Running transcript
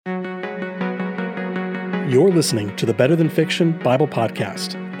You're listening to the Better Than Fiction Bible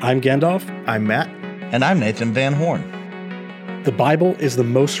Podcast. I'm Gandalf. I'm Matt. And I'm Nathan Van Horn. The Bible is the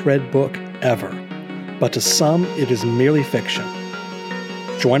most read book ever, but to some it is merely fiction.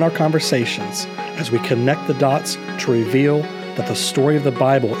 Join our conversations as we connect the dots to reveal that the story of the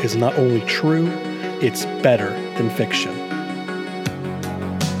Bible is not only true, it's better than fiction.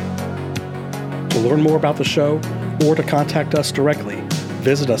 To learn more about the show or to contact us directly,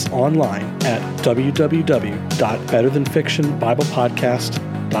 visit us online at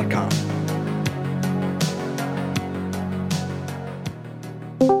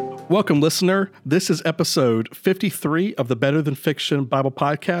www.betterthanfictionbiblepodcast.com. Welcome, listener. This is episode 53 of the Better Than Fiction Bible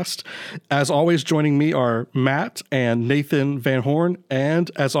Podcast. As always, joining me are Matt and Nathan Van Horn, and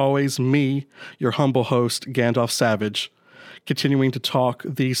as always, me, your humble host, Gandalf Savage, continuing to talk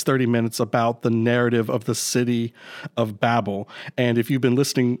these 30 minutes about the narrative of the city of Babel. And if you've been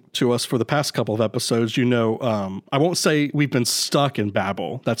listening to us for the past couple of episodes, you know, I won't say we've been stuck in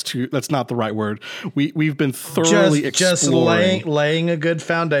Babel. That's not the right word. We've been thoroughly exploring. Just laying a good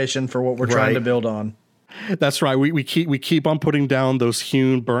foundation for what we're trying to build on. That's right. We keep on putting down those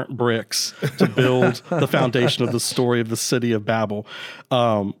hewn, burnt bricks to build the foundation of the story of the city of Babel.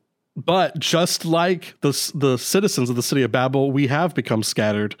 But just like the citizens of the city of Babel, we have become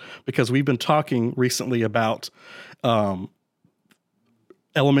scattered because we've been talking recently about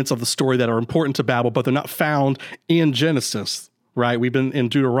elements of the story that are important to Babel, but they're not found in Genesis, right? We've been in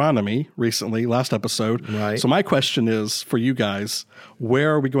Deuteronomy recently, last episode. Right. So my question is for you guys,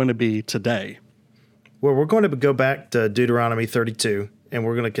 where are we going to be today? Well, we're going to go back to Deuteronomy 32, and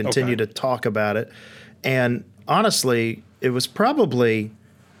we're going to continue to talk about it. And honestly, it was probably,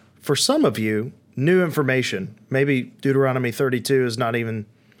 for some of you, new information. Maybe Deuteronomy 32 is not even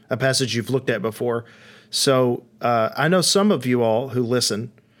a passage you've looked at before. So I know some of you all who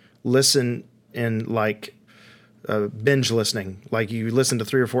listen in like binge listening, like you listen to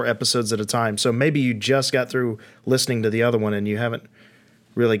 3 or 4 episodes at a time. So maybe you just got through listening to the other one and you haven't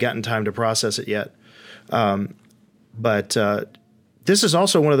really gotten time to process it yet. But this is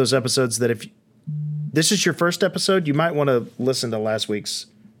also one of those episodes that if this is your first episode, you might want to listen to last week's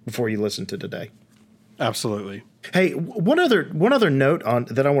before you listen to today. Absolutely. Hey, one other note on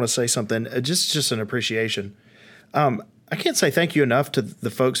that I want to say something, just an appreciation. I can't say thank you enough to the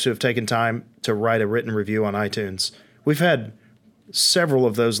folks who have taken time to write a written review on iTunes. We've had several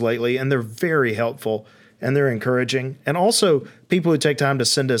of those lately, and they're very helpful, and they're encouraging. And also people who take time to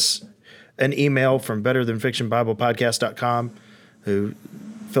send us an email from betterthanfictionbiblepodcast.com who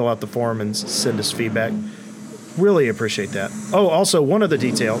fill out the form and send us feedback. Really appreciate that. Oh, also, one other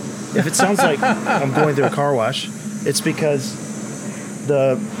detail. If it sounds like I'm going through a car wash, it's because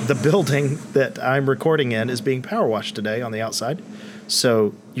the building that I'm recording in is being power washed today on the outside.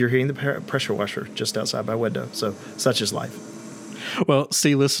 So you're hearing the pressure washer just outside my window. So such is life. Well,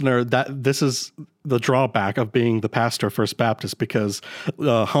 see, listener, that this is the drawback of being the pastor of First Baptist, because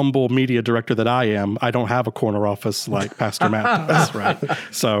the humble media director that I am, I don't have a corner office like Pastor Matt does, right?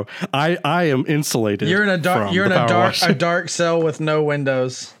 So I am insulated. You're in a dark cell with no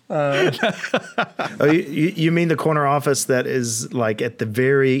windows. Oh, you mean the corner office that is like at the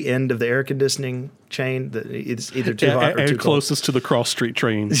very end of the air conditioning chain? That it's either too hot or too cold. Closest to the cross street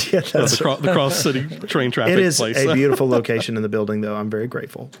train. Yeah, that's the cross city train traffic place. It is a beautiful location in the building, though. I'm very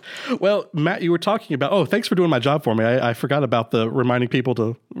grateful. Well, Matt, you were talking about. Oh, thanks for doing my job for me. I forgot about the reminding people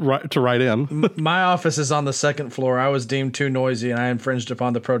to write in. My office is on the second floor. I was deemed too noisy, and I infringed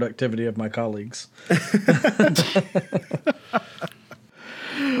upon the productivity of my colleagues.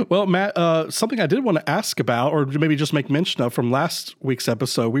 Well, Matt, something I did want to ask about, or maybe just make mention of from last week's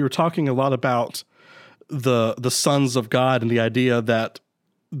episode, we were talking a lot about the sons of God and the idea that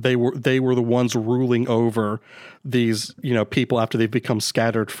they were the ones ruling over these, people after they've become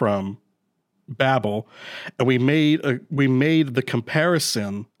scattered from Babel, and we made the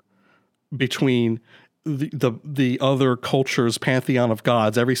comparison between the other cultures' pantheon of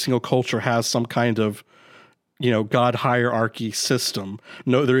gods. Every single culture has some kind of God hierarchy system.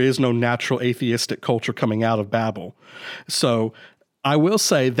 No, there is no natural atheistic culture coming out of Babel. So I will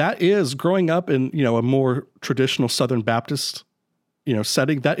say that is growing up in, a more traditional Southern Baptist,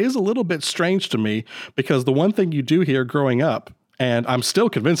 setting. That is a little bit strange to me, because the one thing you do hear growing up, and I'm still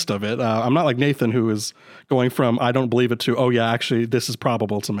convinced of it. I'm not like Nathan, who is going from, I don't believe it, to, oh yeah, actually this is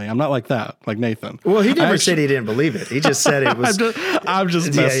probable to me. I'm not like that, like Nathan. Well, he never said he didn't believe it. He just said it was. I'm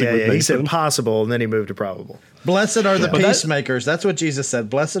just messing with Nathan. He said possible, and then he moved to probable. Blessed are the peacemakers. That's what Jesus said.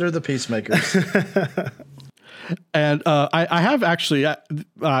 Blessed are the peacemakers. And I have actually,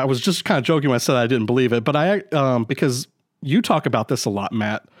 I was just kind of joking when I said I didn't believe it, but because you talk about this a lot,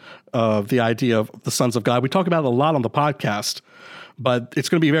 Matt, of the idea of the sons of God. We talk about it a lot on the podcast, but it's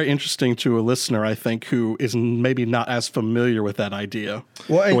going to be very interesting to a listener, I think, who is maybe not as familiar with that idea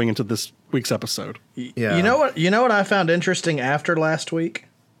going into this week's episode. Yeah. You know what I found interesting after last week?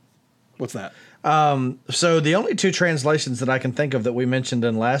 What's that? So the only two translations that I can think of that we mentioned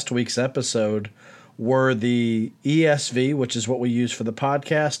in last week's episode were the ESV, which is what we use for the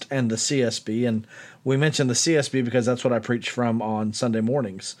podcast, and the CSB. And we mentioned the CSB because that's what I preach from on Sunday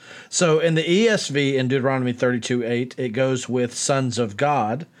mornings. So in the ESV, in Deuteronomy 32:8, it goes with sons of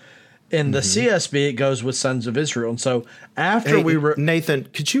God. In the CSB, it goes with sons of Israel. And so after Nathan,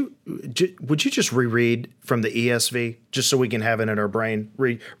 would you just reread from the ESV just so we can have it in our brain?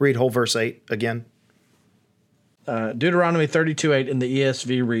 Read whole verse 8 again. Deuteronomy 32:8 in the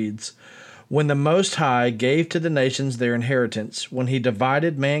ESV reads, "When the Most High gave to the nations their inheritance, when he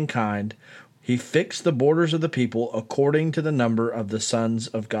divided mankind, he fixed the borders of the people according to the number of the sons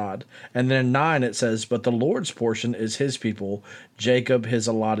of God." And then in 9 it says, "But the Lord's portion is his people, Jacob his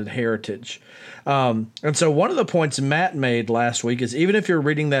allotted heritage." And so one of the points Matt made last week is even if you're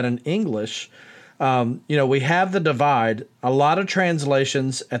reading that in English, we have the divide. A lot of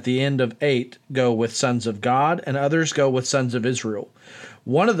translations at the end of 8 go with sons of God and others go with sons of Israel.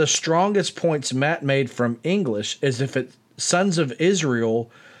 One of the strongest points Matt made from English is if it's sons of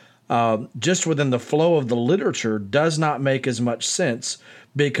Israel, just within the flow of the literature, does not make as much sense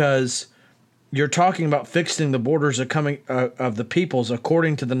because you're talking about fixing the borders of the peoples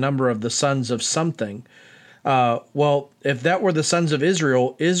according to the number of the sons of something. Well, if that were the sons of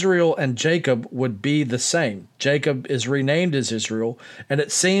Israel, Israel and Jacob would be the same. Jacob is renamed as Israel, and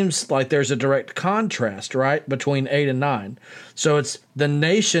it seems like there's a direct contrast, right, between 8 and 9. So it's the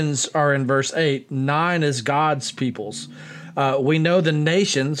nations are in verse 8, 9 is God's peoples. We know the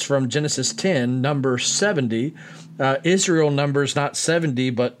nations from Genesis 10 number 70. Israel numbers not 70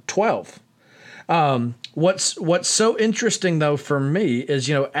 but 12. What's so interesting though for me is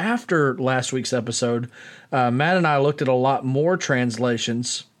after last week's episode, Matt and I looked at a lot more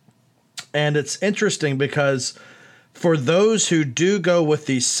translations, and it's interesting because for those who do go with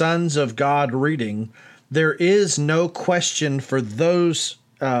the sons of God reading, there is no question for those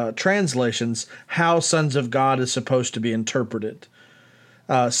translations how sons of God is supposed to be interpreted.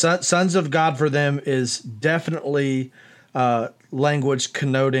 Sons of God for them is definitely language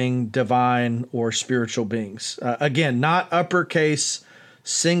connoting divine or spiritual beings. Again, not uppercase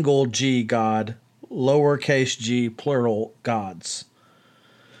single G God, lowercase g plural gods.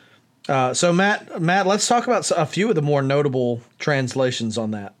 So Matt, let's talk about a few of the more notable translations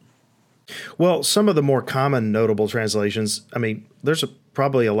on that. Well, some of the more common notable translations, there's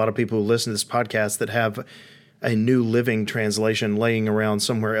probably a lot of people who listen to this podcast that have a New Living Translation laying around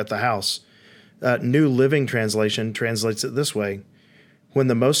somewhere at the house. New Living Translation translates it this way: "When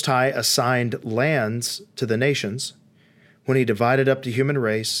the Most High assigned lands to the nations, when he divided up the human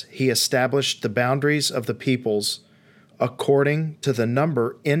race, he established the boundaries of the peoples according to the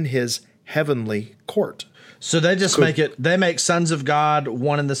number in his heavenly court." So they just make sons of God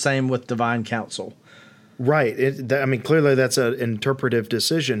one and the same with divine counsel. Right. Clearly that's an interpretive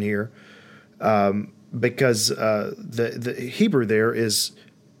decision here, because the Hebrew there is,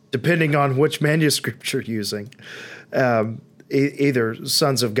 depending on which manuscript you're using, either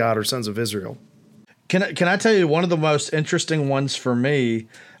sons of God or sons of Israel. Can I tell you one of the most interesting ones for me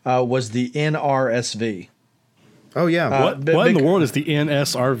was the NRSV. Oh yeah, what in the world is the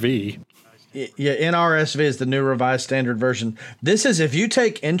NSRV? Yeah, NRSV is the New Revised Standard Version. This is, if you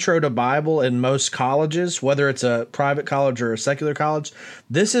take Intro to Bible in most colleges, whether it's a private college or a secular college,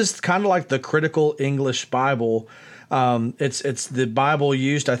 this is kind of like the critical English Bible. It's the Bible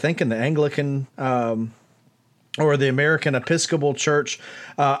used, I think, in the Anglican or the American Episcopal Church.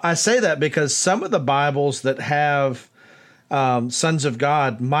 I say that because some of the Bibles that have sons of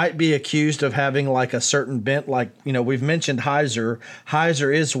God might be accused of having like a certain bent, like, we've mentioned Heiser.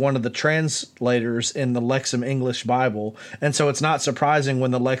 Heiser is one of the translators in the Lexham English Bible. And so it's not surprising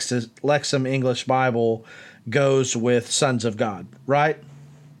when the Lexham English Bible goes with sons of God, right?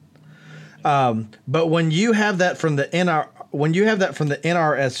 But when you have that from the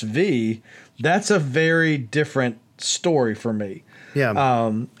NRSV, that's a very different story for me. Yeah.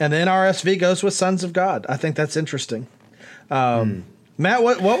 And the NRSV goes with sons of God. I think that's interesting. Matt,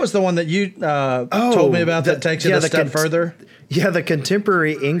 what was the one that you told me about that takes it a step further? Yeah, the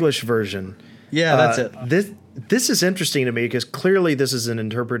contemporary English version. Yeah, that's it. This is interesting to me because clearly this is an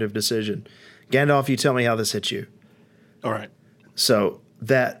interpretive decision. Gandalf, you tell me how this hits you. All right. So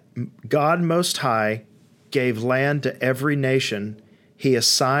that God Most High gave land to every nation, he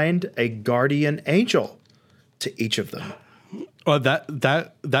assigned a guardian angel to each of them.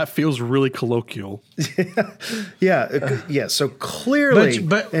 That feels really colloquial. Yeah. So clearly,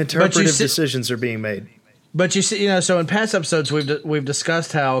 But interpretive decisions are being made. But you see, so in past episodes we've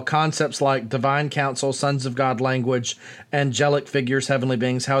discussed how concepts like divine counsel, sons of God language, angelic figures, heavenly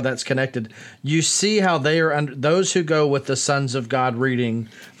beings, how that's connected. You see how they are those who go with the sons of God reading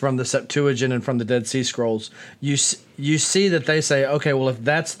from the Septuagint and from the Dead Sea Scrolls. You see that they say, okay, well, if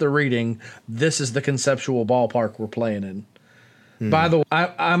that's the reading, this is the conceptual ballpark we're playing in. By the way,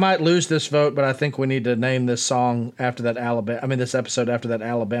 I might lose this vote, but I think we need to name this song after that this episode after that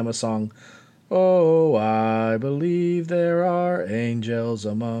Alabama song. Oh, I believe there are angels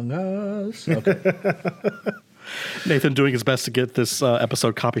among us. Okay. Nathan doing his best to get this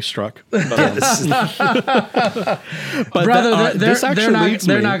episode copy struck. But, Brother, they're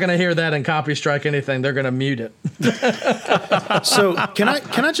not going to hear that and copy strike anything. They're going to mute it. So can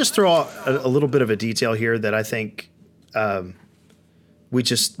I just throw out a little bit of a detail here that I think we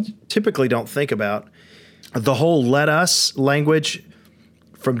just typically don't think about? The whole "let us" language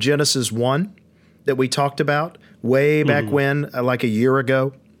from Genesis 1 that we talked about way back when, like a year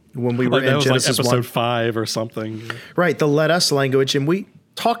ago, when we were in Genesis like episode 1. 5 or something. Right, the "let us" language. And we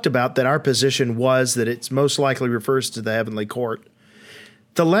talked about that our position was that it most likely refers to the heavenly court.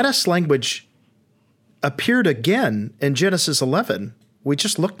 The "let us" language appeared again in Genesis 11. We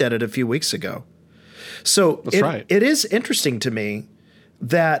just looked at it a few weeks ago. So it is interesting to me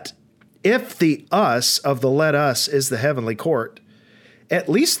that if the "us" of the "let us" is the heavenly court, at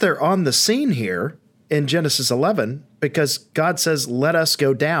least they're on the scene here in Genesis 11 because God says, "Let us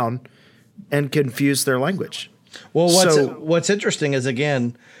go down and confuse their language." Well, what's interesting is,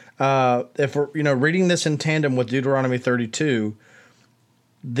 again, if we're reading this in tandem with Deuteronomy 32,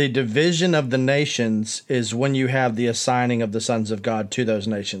 the division of the nations is when you have the assigning of the sons of God to those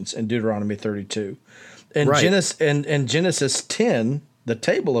nations in Deuteronomy 32. In Genesis 10, the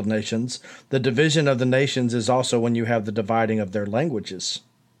table of nations, the division of the nations is also when you have the dividing of their languages.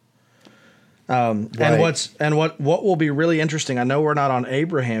 And what will be really interesting, I know we're not on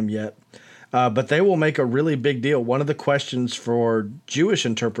Abraham yet, but they will make a really big deal. One of the questions for Jewish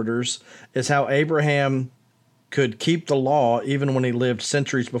interpreters is how Abraham could keep the law even when he lived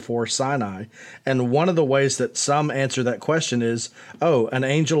centuries before Sinai. And one of the ways that some answer that question is, an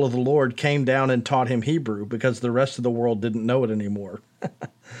angel of the Lord came down and taught him Hebrew because the rest of the world didn't know it anymore.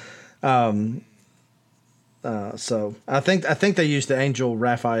 So I think they used the angel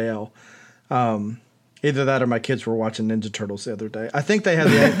Raphael. Either that or my kids were watching Ninja Turtles the other day. I think they have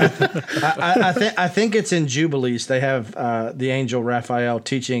I think it's in Jubilees. They have the angel Raphael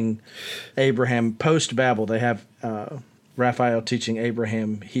teaching Abraham post Babel. They have Raphael teaching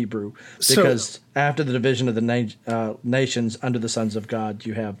Abraham Hebrew because after the division of the nations under the sons of God,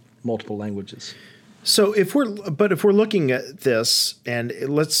 you have multiple languages. So if we're looking at this, and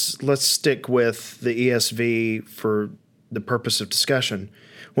let's stick with the ESV for the purpose of discussion.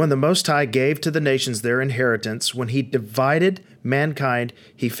 When the Most High gave to the nations their inheritance, when he divided mankind,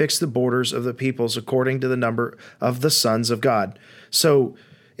 he fixed the borders of the peoples according to the number of the sons of God. So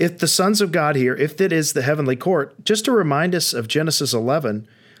if the sons of God here, if it is the heavenly court, just to remind us of Genesis 11,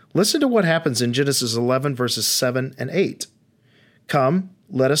 listen to what happens in Genesis 11, verses 7 and 8. Come,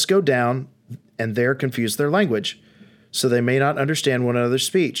 let us go down and there confuse their language, so they may not understand one another's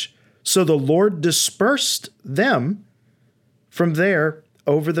speech. So the Lord dispersed them from there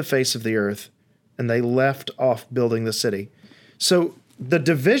over the face of the earth, and they left off building the city. So the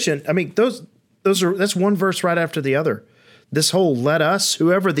division, that's one verse right after the other. This whole "let us,"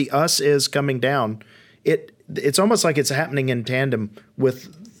 whoever the "us" is coming down, it's almost like it's happening in tandem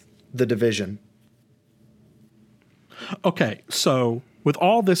with the division. Okay, so with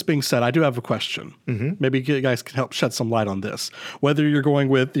all this being said, I do have a question. Maybe you guys can help shed some light on this. Whether you're going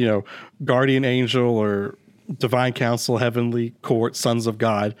with, guardian angel or divine council, heavenly court, sons of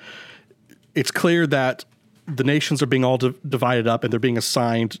God, it's clear that the nations are being all divided up and they're being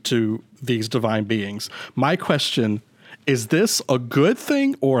assigned to these divine beings. My question, is this a good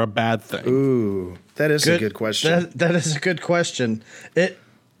thing or a bad thing? Ooh, that is a good question. That is a good question.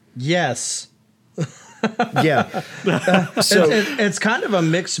 Yes. Yeah. So it's kind of a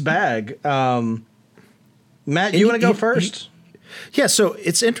mixed bag. Matt, you want to go first? Yeah, so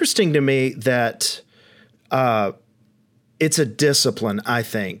it's interesting to me that it's a discipline, I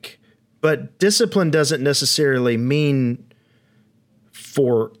think. But discipline doesn't necessarily mean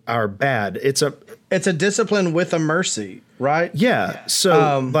for our bad. It's a discipline with a mercy, right? Yeah.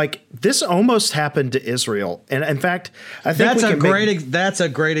 So this almost happened to Israel. And in fact, I think that's a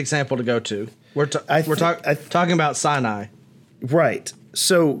great example to go to. We're talking about Sinai. Right.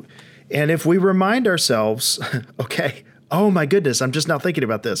 So, and if we remind ourselves, okay, oh my goodness, I'm just now thinking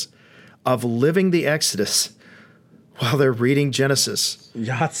about this, of living the Exodus while they're reading Genesis.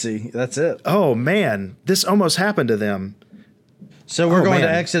 Yahtzee, that's it. Oh man, this almost happened to them. So we're going to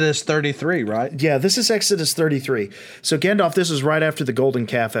man. Exodus 33, right? Yeah, this is Exodus 33. So Gandalf, this is right after the golden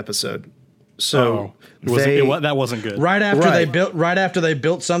calf episode. So that wasn't good. Right after they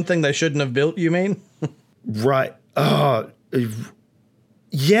built something they shouldn't have built, you mean? Right.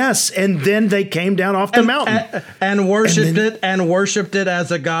 Yes, and then they came down off the mountain and worshipped it as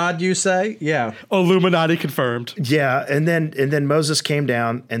a god, you say? Yeah. Illuminati confirmed. Yeah, and then Moses came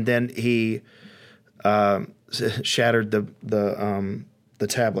down, and then he shattered the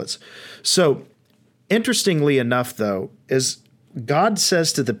tablets. So, interestingly enough, though, is God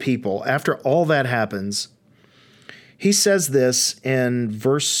says to the people after all that happens, he says this in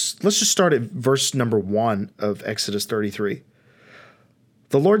let's just start at verse number 1 of Exodus 33.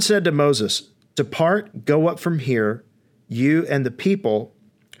 The Lord said to Moses, "Depart, go up from here, you and the people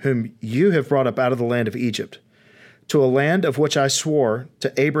whom you have brought up out of the land of Egypt, to a land of which I swore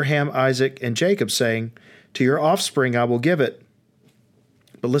to Abraham, Isaac, and Jacob, saying, to your offspring I will give it."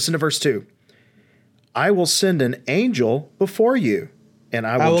 But listen to verse 2. "I will send an angel before you, and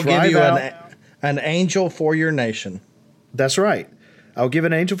I will drive give you out..." an angel for your nation. That's right. "I will give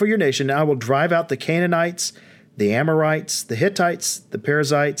an angel for your nation, and I will drive out the Canaanites, the Amorites, the Hittites, the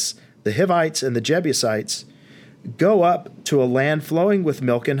Perizzites, the Hivites, and the Jebusites. Go up to a land flowing with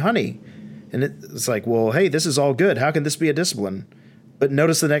milk and honey." And it's like, well, hey, this is all good. How can this be a discipline? But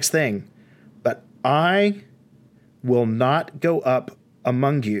notice the next thing. "But I will not go up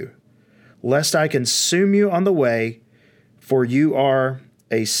among you, lest I consume you on the way, for you are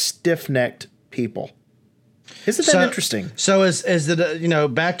a stiff-necked people." Isn't that interesting? So is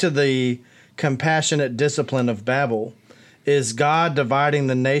it, back to the compassionate discipline of Babel, is God dividing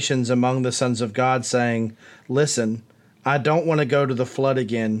the nations among the sons of God, saying, listen, I don't want to go to the flood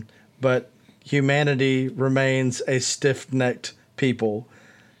again, but humanity remains a stiff-necked people.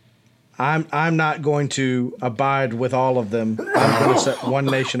 I'm not going to abide with all of them. I'm going to set one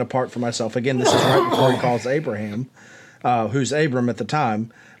nation apart for myself. Again, this is right before he calls Abraham, who's Abram at the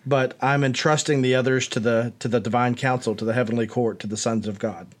time, but I'm entrusting the others to the divine council, to the heavenly court, to the sons of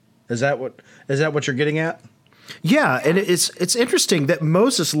God. Is that what you're getting at? Yeah, and it's interesting that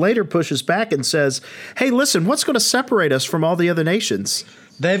Moses later pushes back and says, "Hey, listen, what's going to separate us from all the other nations?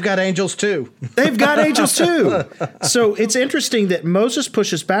 They've got angels too." They've got angels too. So it's interesting that Moses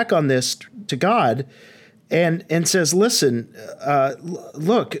pushes back on this to God and says, "Listen,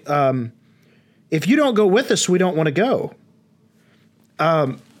 look, if you don't go with us, we don't want to go."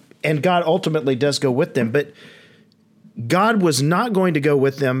 And God ultimately does go with them, but God was not going to go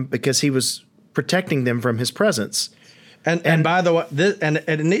with them because he was protecting them from his presence. And by the way,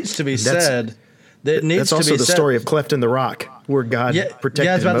 it needs to be said that it needs that's to also be the said, story of Cleft in the Rock, where God protected Moses.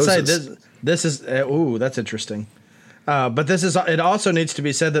 Yeah, I was about to say this is that's interesting. But it also needs to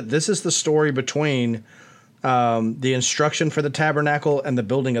be said that this is the story between the instruction for the tabernacle and the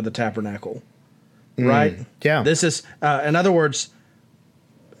building of the tabernacle, right? Yeah. This is in other words,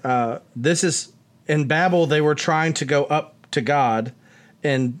 this is in Babel. They were trying to go up to God,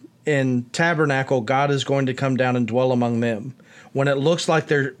 and in tabernacle, God is going to come down and dwell among them. When it looks like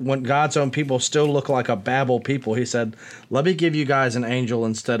when God's own people still look like a Babel people, he said, "Let me give you guys an angel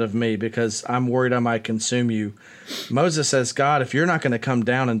instead of me, because I'm worried I might consume you." Moses says, "God, if you're not going to come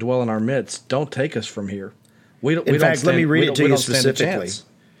down and dwell in our midst, don't take us from here." In fact, let me read it to you specifically.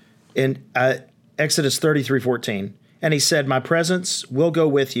 In Exodus 33:14, "And he said, my presence will go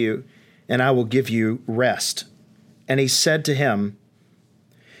with you, and I will give you rest. And he said to him,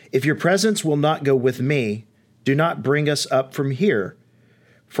 if your presence will not go with me, do not bring us up from here.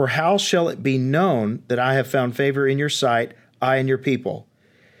 For how shall it be known that I have found favor in your sight, I and your people?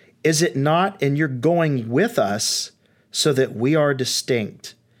 Is it not in your going with us, so that we are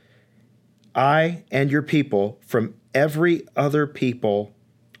distinct, I and your people, from every other people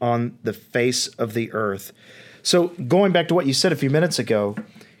on the face of the earth?" So going back to what you said a few minutes ago,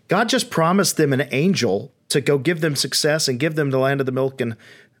 God just promised them an angel to go give them success and give them the land of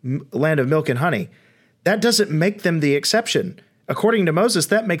milk and honey. That doesn't make them the exception. According to Moses,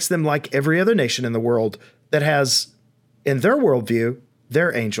 that makes them like every other nation in the world that has, in their worldview,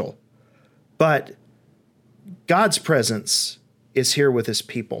 their angel. But God's presence is here with his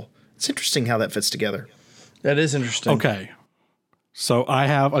people. It's interesting how that fits together. That is interesting. Okay. So I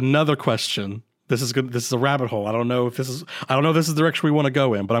have another question. This is good. This is a rabbit hole. I don't know if this is the direction we want to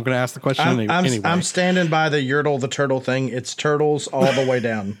go in, but I'm going to ask the question anyway. I'm standing by the Yertle the turtle thing. It's turtles all the way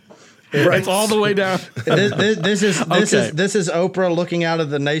down. It's all the way down. This is Okay. this is Oprah looking out of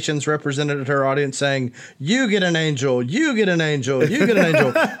the nations represented at her audience, saying, "You get an angel. You get an angel. You get an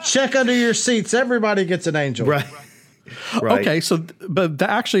angel. Check under your seats. Everybody gets an angel." Right. Right. Okay, so but that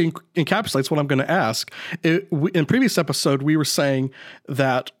actually encapsulates what I'm going to ask. In previous episode, we were saying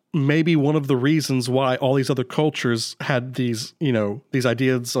that maybe one of the reasons why all these other cultures had these, these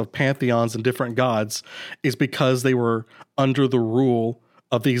ideas of pantheons and different gods is because they were under the rule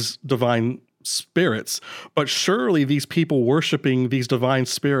of these divine spirits. But surely these people worshiping these divine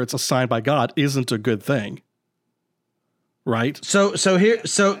spirits assigned by God isn't a good thing, right? So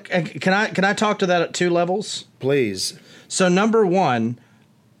can I talk to that at two levels? Please. So number one,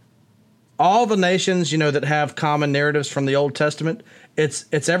 all the nations, that have common narratives from the Old Testament,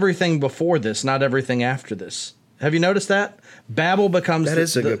 it's everything before this, not everything after this. Have you noticed that? Babel becomes That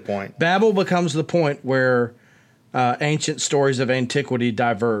is a good point. Babel becomes the point where ancient stories of antiquity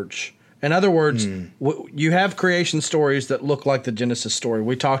diverge. In other words, you have creation stories that look like the Genesis story.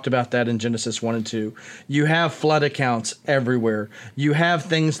 We talked about that in Genesis 1 and 2. You have flood accounts everywhere. You have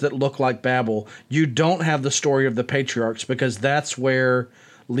things that look like Babel. You don't have the story of the patriarchs because that's where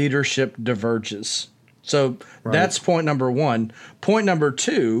leadership diverges. So that's point number one. Point number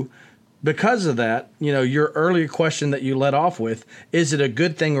two, because of that, your earlier question that you led off with, is it a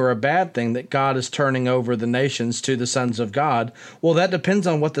good thing or a bad thing that God is turning over the nations to the sons of God? Well, that depends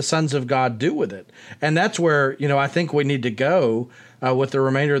on what the sons of God do with it. And that's where, I think we need to go with the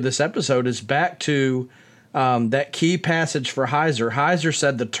remainder of this episode is back to that key passage for Heiser. Heiser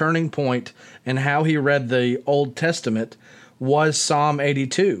said the turning point in how he read the Old Testament was Psalm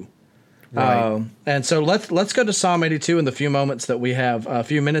 82. Right. And so let's go to Psalm 82 in the few minutes that we have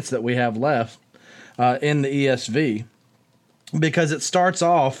left in the ESV, because it starts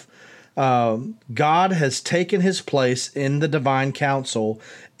off, God has taken his place in the divine council.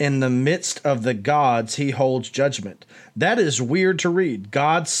 In the midst of the gods, he holds judgment. That is weird to read.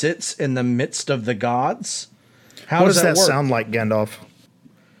 God sits in the midst of the gods. How What does does that work? sound like, Gandalf?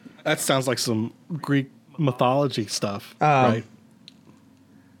 That sounds like some Greek mythology stuff, right?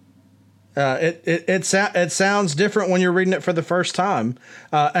 It sounds different when you're reading it for the first time,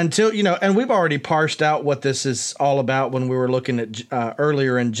 until and we've already parsed out what this is all about when we were looking at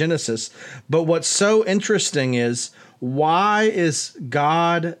earlier in Genesis. But what's so interesting is, why is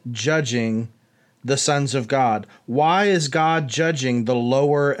God judging the sons of God? Why is God judging the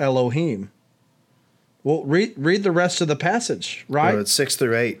lower Elohim? Well, read the rest of the passage, right? It's 6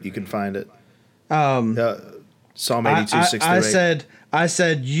 through 8. You can find it. Psalm 82, 6 through 8. I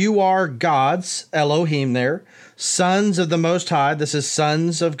said, you are gods, Elohim there, sons of the Most High. This is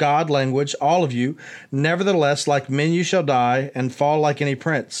sons of God language, all of you. Nevertheless, like men you shall die and fall like any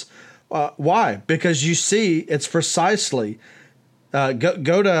prince. Why? Because you see, it's precisely,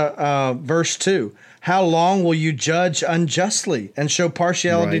 go to verse 2. How long will you judge unjustly and show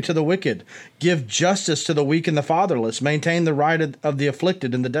partiality to the wicked? Give justice to the weak and the fatherless. Maintain the right of the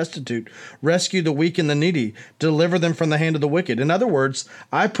afflicted and the destitute. Rescue the weak and the needy. Deliver them from the hand of the wicked. In other words,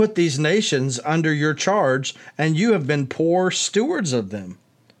 I put these nations under your charge, and you have been poor stewards of them.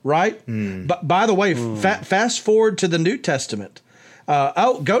 Right? But by the way, fast forward to the New Testament.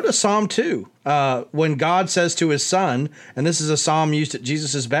 Go to Psalm 2, when God says to his son, and this is a psalm used at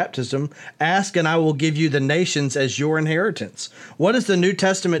Jesus' baptism, ask and I will give you the nations as your inheritance. What does the New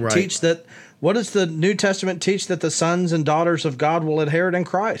Testament teach that? What does the New Testament teach that the sons and daughters of God will inherit in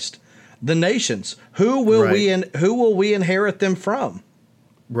Christ? The nations. Who will we inherit them from?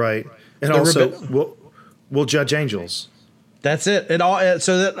 Right. And also, we'll judge angels. That's it.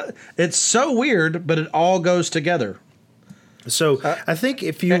 It's so weird, but it all goes together. So I think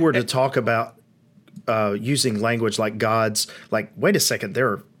if you were to talk about using language like gods, like, wait a second,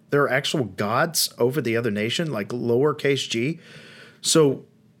 there are actual gods over the other nation, like lowercase g. So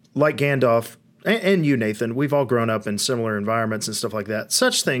like Gandalf and you, Nathan, we've all grown up in similar environments and stuff like that.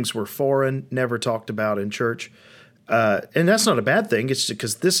 Such things were foreign, never talked about in church. And that's not a bad thing. It's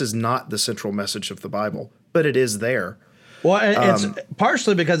because this is not the central message of the Bible, but it is there. Well, it's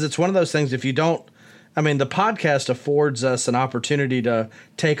partially because it's one of those things, if you don't, the podcast affords us an opportunity to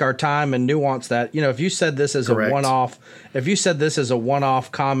take our time and nuance that. If you said this as Correct. a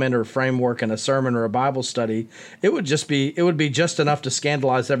one-off comment or framework in a sermon or a Bible study, it would be just enough to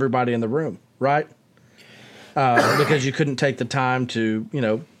scandalize everybody in the room, right? Because you couldn't take the time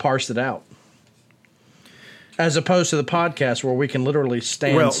to, parse it out. As opposed to the podcast where we can literally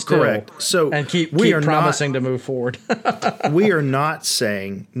stand still correct. So and keep promising to move forward. We are not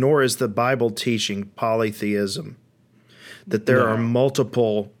saying, nor is the Bible teaching polytheism, that there are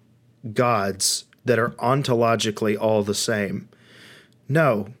multiple gods that are ontologically all the same.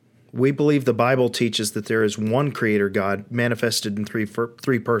 No, We believe the Bible teaches that there is one creator God manifested in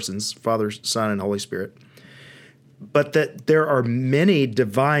three persons, Father, Son, and Holy Spirit, but that there are many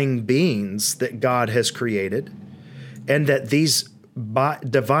divine beings that God has created, and that these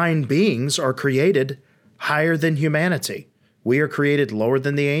divine beings are created higher than humanity. We are created lower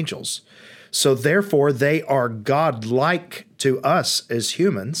than the angels. So therefore, they are God-like to us as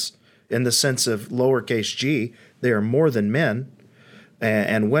humans in the sense of lowercase g. They are more than men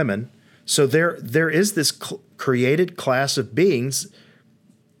and women. So there is this created class of beings,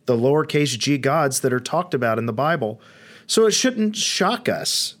 the lowercase g gods, that are talked about in the Bible. So it shouldn't shock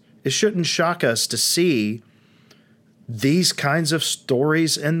us. It shouldn't shock us to see these kinds of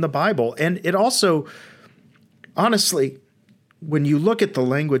stories in the Bible. And it also, honestly, when you look at the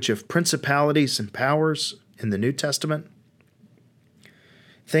language of principalities and powers in the New Testament,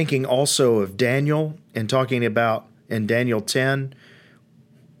 thinking also of Daniel and talking about in Daniel 10,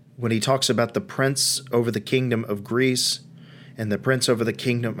 when he talks about the prince over the kingdom of Greece and the prince over the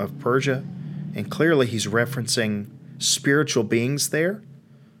kingdom of Persia, and clearly he's referencing spiritual beings there.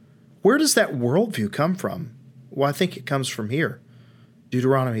 Where does that worldview come from? Well, I think it comes from here.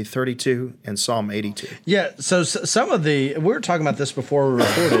 Deuteronomy 32 and Psalm 82. Yeah, so some of we were talking about this before we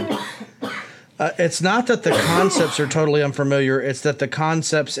recorded. It's not that the concepts are totally unfamiliar. It's that the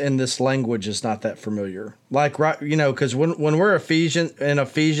concepts in this language is not that familiar. Like, because when we're in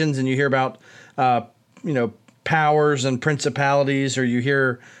Ephesians and you hear about, powers and principalities, or you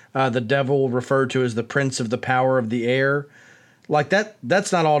hear the devil referred to as the prince of the power of the air, like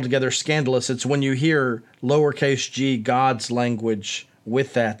that's not altogether scandalous. It's when you hear lowercase g God's language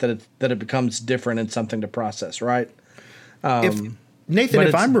with that it becomes different and something to process, right?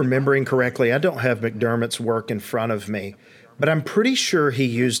 If I'm remembering correctly, I don't have McDermott's work in front of me, but I'm pretty sure he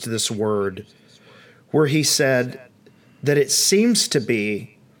used this word where he said that it seems to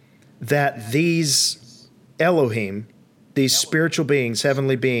be that these Elohim, these spiritual beings,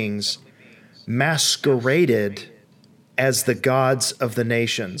 heavenly beings, masqueraded as the gods of the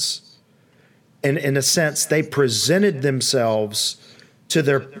nations. And in a sense, they presented themselves to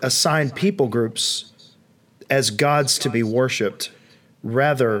their assigned people groups as gods to be worshipped,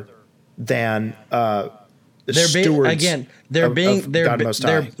 rather than stewards. They're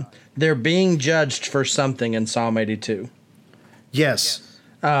being judged for something in Psalm 82. Yes,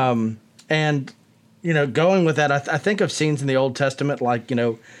 and going with that, I think of scenes in the Old Testament, like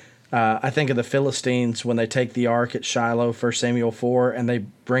I think of the Philistines when they take the ark at Shiloh, 1 Samuel 4, and they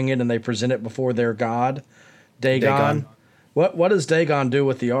bring it and they present it before their god, Dagon. What does Dagon do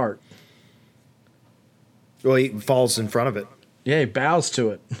with the ark? Well, he falls in front of it. Yeah, he bows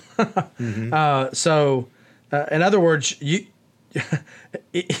to it. In other words,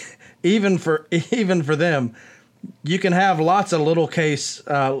 even for them, you can have lots of lowercase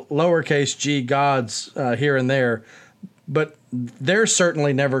g gods here and there, but they're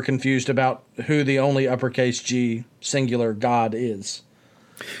certainly never confused about who the only uppercase G singular God is.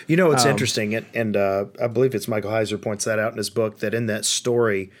 It's interesting, and I believe it's Michael Heiser points that out in his book, that in that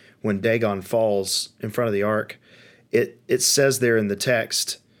story, when Dagon falls in front of the ark, it says there in the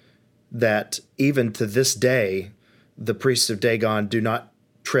text that even to this day, the priests of Dagon do not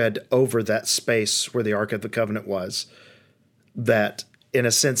tread over that space where the Ark of the Covenant was. That, in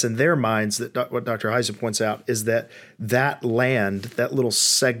a sense, in their minds, that what Dr. Heiser points out is that land, that little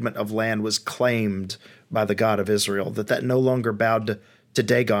segment of land, was claimed by the God of Israel, that no longer bowed to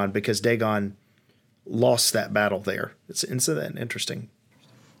Dagon because Dagon lost that battle there. Isn't that interesting?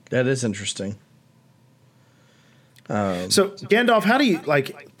 That is interesting. So Gandalf, how do you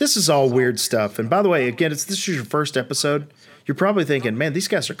this is all weird stuff. And by the way, again, this is your first episode. You're probably thinking, man, these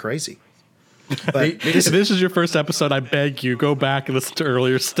guys are crazy. But if this is your first episode, I beg you, go back and listen to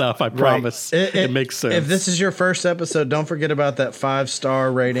earlier stuff. I promise. It makes sense. If this is your first episode, don't forget about that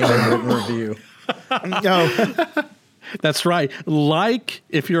 5-star rating and written review. No. That's right.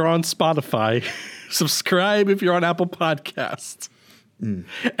 If you're on Spotify, subscribe if you're on Apple Podcasts. And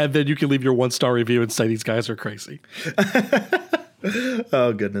then you can leave your 1-star review and say these guys are crazy.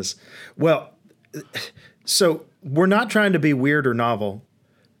 Oh, goodness. Well, so we're not trying to be weird or novel,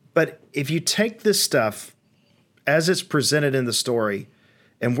 but if you take this stuff as it's presented in the story,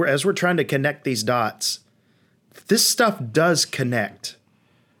 and as we're trying to connect these dots, this stuff does connect.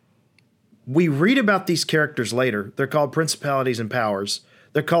 We read about these characters later. They're called principalities and powers.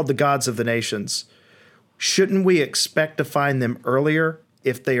 They're called the gods of the nations. Shouldn't we expect to find them earlier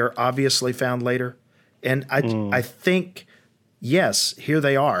if they are obviously found later? And I think, yes, here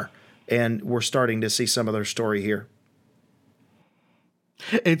they are. And we're starting to see some of their story here.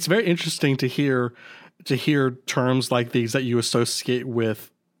 It's very interesting to hear terms like these that you associate with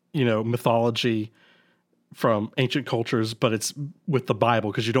mythology from ancient cultures, but it's with the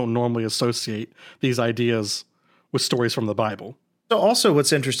Bible, because you don't normally associate these ideas with stories from the Bible. So also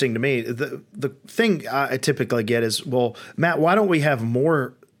what's interesting to me, the thing I typically get is, well, Matt, why don't we have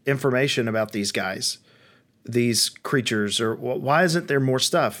more information about these guys, these creatures, or why isn't there more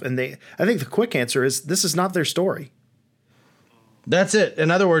stuff? And I think the quick answer is this is not their story. That's it.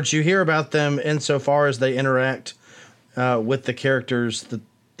 In other words, you hear about them insofar as they interact with the characters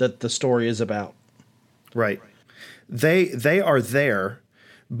that the story is about. Right. They are there,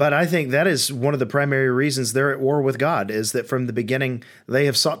 but I think that is one of the primary reasons they're at war with God, is that from the beginning they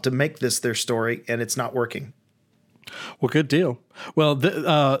have sought to make this their story, and it's not working. Well, good deal. Well,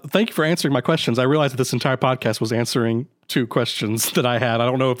 thank you for answering my questions. I realized that this entire podcast was answering 2 questions that I had. I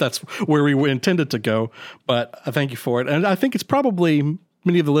don't know if that's where we intended to go, but I thank you for it. And I think it's probably,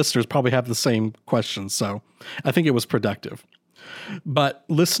 many of the listeners probably have the same questions, so I think it was productive. But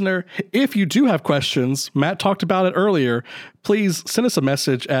listener, if you do have questions, Matt talked about it earlier, please send us a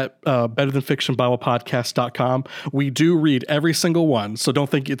message at betterthanfictionbiblepodcast.com. We do read every single one, so don't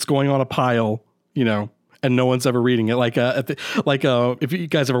think it's going on a pile, and no one's ever reading it. If you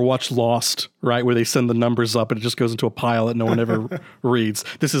guys ever watched Lost, right, where they send the numbers up and it just goes into a pile that no one ever reads.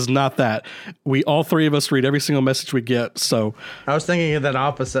 This is not that. All 3 of us read every single message we get. So I was thinking of that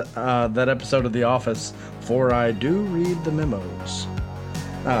episode of The Office, for I do read the memos.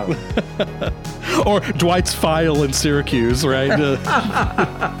 Or Dwight's file in Syracuse, right?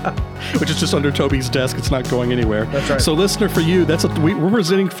 Which is just under Toby's desk. It's not going anywhere. That's right. So, listener, for you, we're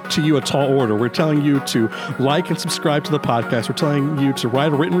presenting to you a tall order. We're telling you to like and subscribe to the podcast. We're telling you to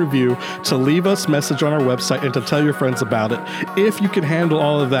write a written review, to leave us a message on our website, and to tell your friends about it. If you can handle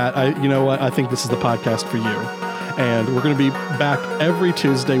all of that, I think this is the podcast for you. And we're going to be back every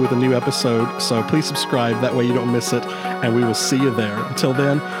Tuesday with a new episode. So please subscribe. That way you don't miss it. And we will see you there. Until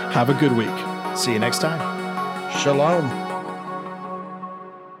then, have a good week. See you next time. Shalom.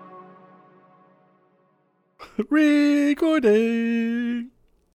 Recording.